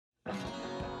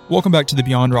Welcome back to the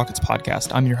Beyond Rockets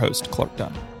podcast. I'm your host, Clark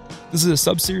Dunn. This is a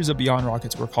sub-series of Beyond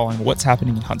Rockets we're calling What's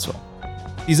Happening in Huntsville.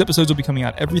 These episodes will be coming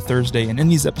out every Thursday, and in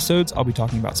these episodes, I'll be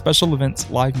talking about special events,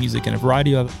 live music, and a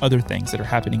variety of other things that are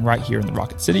happening right here in the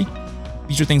Rocket City.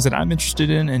 These are things that I'm interested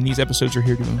in, and these episodes are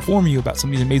here to inform you about some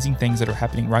of these amazing things that are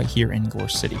happening right here in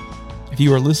Gorse City. If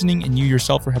you are listening and you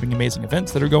yourself are having amazing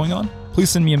events that are going on, please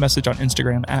send me a message on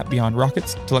Instagram at Beyond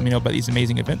Rockets to let me know about these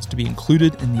amazing events to be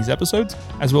included in these episodes,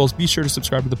 as well as be sure to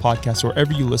subscribe to the podcast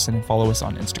wherever you listen and follow us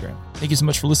on Instagram. Thank you so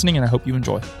much for listening, and I hope you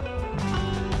enjoy.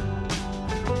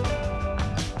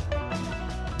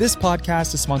 This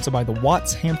podcast is sponsored by the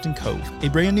Watts Hampton Cove, a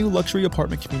brand new luxury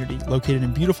apartment community located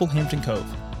in beautiful Hampton Cove.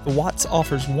 The Watts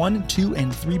offers 1, 2,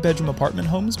 and 3 bedroom apartment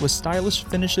homes with stylish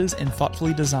finishes and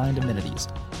thoughtfully designed amenities.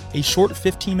 A short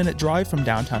 15-minute drive from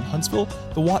downtown Huntsville,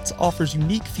 the Watts offers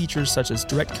unique features such as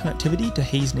direct connectivity to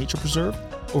Hayes Nature Preserve,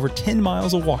 over 10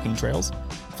 miles of walking trails,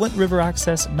 Flint River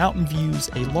access, mountain views,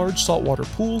 a large saltwater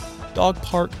pool, dog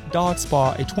park, dog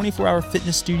spa, a 24-hour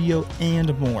fitness studio,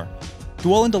 and more.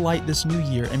 Dwell in delight this new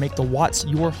year and make the Watts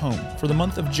your home. For the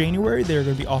month of January, they are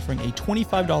going to be offering a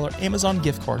 $25 Amazon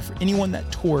gift card for anyone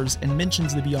that tours and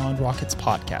mentions the Beyond Rockets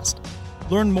podcast.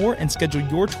 Learn more and schedule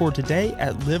your tour today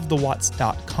at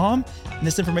livethewatts.com, and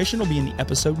this information will be in the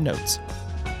episode notes.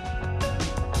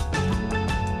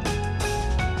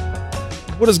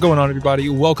 What is going on, everybody?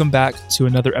 Welcome back to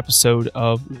another episode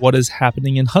of What is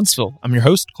Happening in Huntsville. I'm your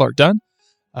host, Clark Dunn.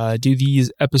 Do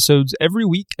these episodes every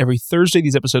week. Every Thursday,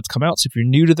 these episodes come out. So if you're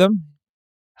new to them,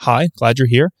 hi, glad you're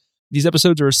here. These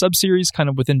episodes are a sub-series kind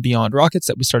of within Beyond Rockets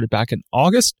that we started back in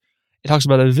August. It talks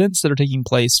about events that are taking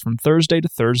place from Thursday to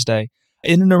Thursday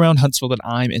in and around Huntsville that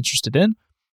I'm interested in.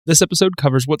 This episode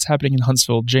covers what's happening in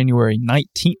Huntsville January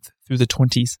 19th through the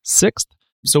 26th.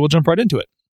 So we'll jump right into it.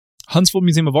 Huntsville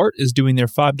Museum of Art is doing their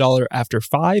 $5 After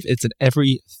 5. It's an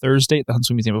every Thursday at the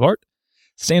Huntsville Museum of Art.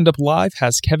 Stand Up Live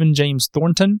has Kevin James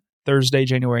Thornton, Thursday,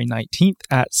 January 19th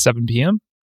at 7 p.m.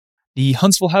 The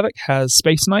Huntsville Havoc has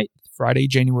Space Night, Friday,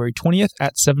 January 20th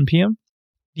at 7 p.m.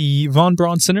 The Von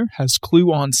Braun Center has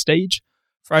Clue on Stage,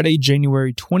 Friday,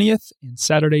 January 20th and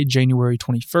Saturday, January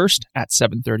 21st at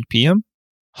 7:30 p.m.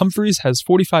 Humphreys has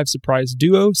 45 Surprise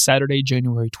Duo, Saturday,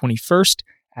 January 21st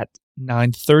at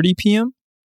 9:30 p.m.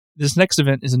 This next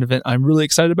event is an event I'm really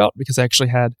excited about because I actually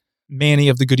had Manny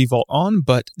of the Goody Vault on,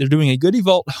 but they're doing a Goody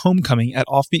Vault homecoming at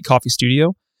Offbeat Coffee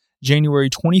Studio. January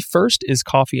 21st is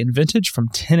Coffee and Vintage from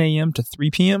 10 a.m. to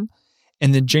 3 p.m.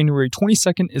 And then January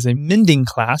 22nd is a mending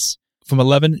class from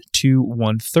 11 to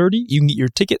 1:30. You can get your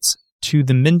tickets to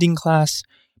the mending class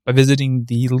by visiting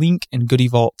the link in Goody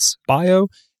Vault's bio.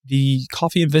 The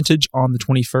Coffee and Vintage on the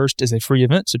 21st is a free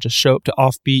event, so just show up to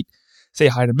Offbeat, say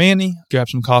hi to Manny, grab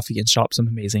some coffee, and shop some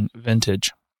amazing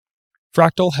vintage.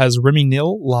 Fractal has Remy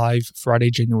Nil live Friday,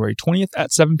 January 20th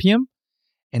at 7 p.m.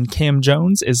 And Cam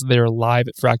Jones is there live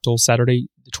at Fractal Saturday,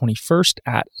 the 21st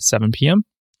at 7 p.m.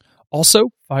 Also,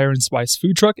 Fire and Spice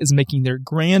Food Truck is making their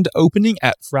grand opening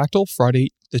at Fractal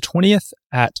Friday, the 20th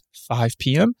at 5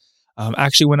 p.m. I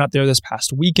actually went out there this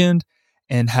past weekend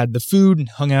and had the food and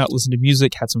hung out, listened to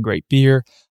music, had some great beer.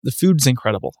 The food's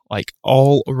incredible, like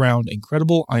all around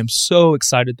incredible. I am so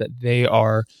excited that they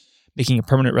are making a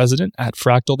permanent resident at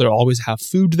Fractal. They'll always have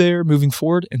food there moving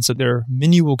forward, and so their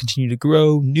menu will continue to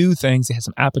grow, new things. They had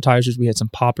some appetizers. We had some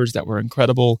poppers that were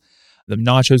incredible. The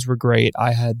nachos were great.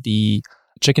 I had the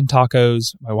chicken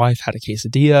tacos. My wife had a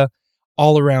quesadilla.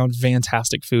 All around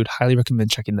fantastic food. Highly recommend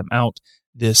checking them out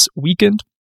this weekend.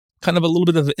 Kind of a little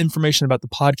bit of information about the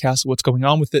podcast, what's going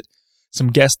on with it,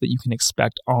 some guests that you can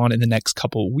expect on in the next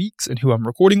couple of weeks, and who I'm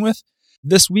recording with.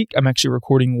 This week, I'm actually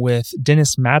recording with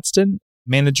Dennis Madston,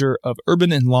 manager of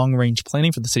urban and long-range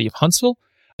planning for the city of Huntsville.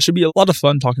 It should be a lot of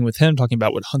fun talking with him, talking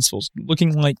about what Huntsville's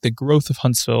looking like, the growth of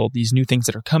Huntsville, these new things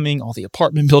that are coming, all the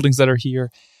apartment buildings that are here.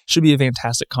 Should be a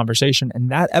fantastic conversation. And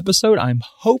that episode, I'm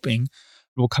hoping,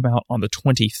 will come out on the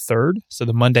 23rd, so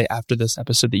the Monday after this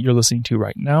episode that you're listening to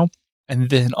right now. And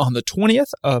then on the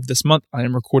 20th of this month, I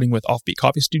am recording with Offbeat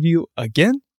Coffee Studio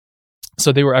again.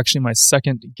 So they were actually my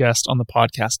second guest on the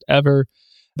podcast ever,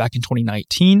 back in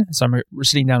 2019. So we're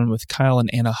sitting down with Kyle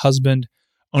and Anna Husband,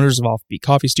 owners of Offbeat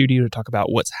Coffee Studio, to talk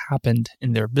about what's happened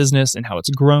in their business and how it's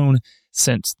grown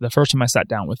since the first time I sat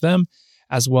down with them,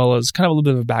 as well as kind of a little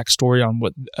bit of a backstory on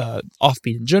what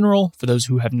Offbeat in general, for those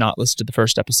who have not listened to the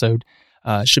first episode.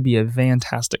 Should be a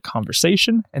fantastic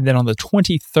conversation. And then on the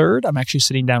 23rd, I'm actually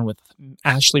sitting down with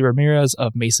Ashley Ramirez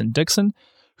of Mason-Dixon,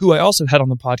 who I also had on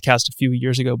the podcast a few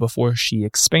years ago before she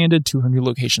expanded to her new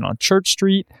location on Church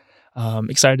Street.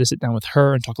 Excited to sit down with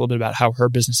her and talk a little bit about how her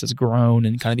business has grown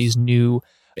and kind of these new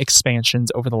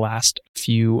expansions over the last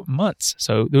few months.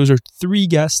 So those are 3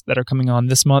 guests that are coming on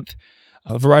this month.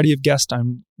 A variety of guests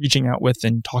I'm reaching out with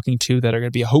and talking to that are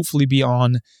going to hopefully be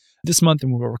on this month,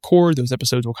 and we'll record. Those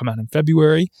episodes will come out in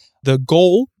February. The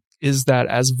goal is that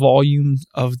as volume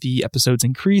of the episodes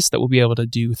increase, that we'll be able to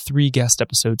do 3 guest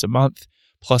episodes a month,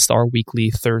 plus our weekly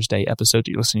Thursday episode that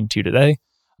you're listening to today.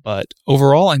 But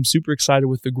overall, I'm super excited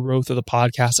with the growth of the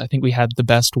podcast. I think we had the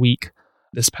best week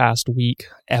this past week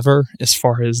ever as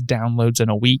far as downloads in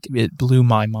a week. It blew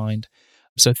my mind.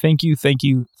 So thank you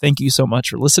so much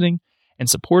for listening and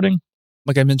supporting.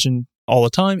 Like I mentioned all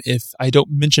the time, if I don't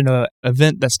mention an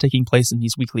event that's taking place in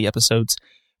these weekly episodes,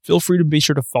 feel free to be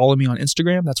sure to follow me on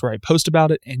Instagram. That's where I post about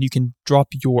it. And you can drop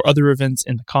your other events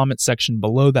in the comments section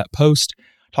below that post,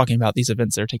 talking about these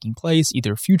events that are taking place,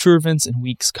 either future events in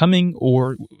weeks coming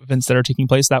or events that are taking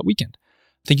place that weekend.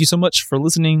 Thank you so much for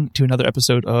listening to another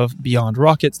episode of Beyond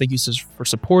Rockets. Thank you for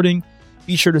supporting.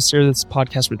 Be sure to share this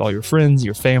podcast with all your friends,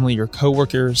 your family, your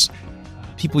coworkers,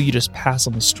 people you just pass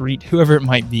on the street, whoever it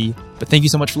might be. But thank you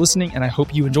so much for listening, and I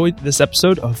hope you enjoyed this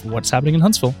episode of What's Happening in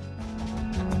Huntsville.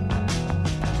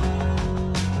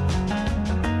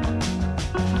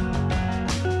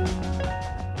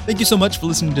 Thank you so much for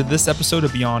listening to this episode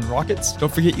of Beyond Rockets.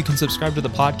 Don't forget you can subscribe to the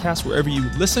podcast wherever you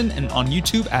listen and on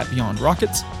YouTube at Beyond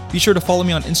Rockets. Be sure to follow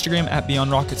me on Instagram at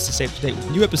Beyond Rockets to stay up to date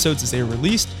with new episodes as they are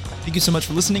released. Thank you so much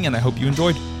for listening, and I hope you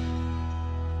enjoyed.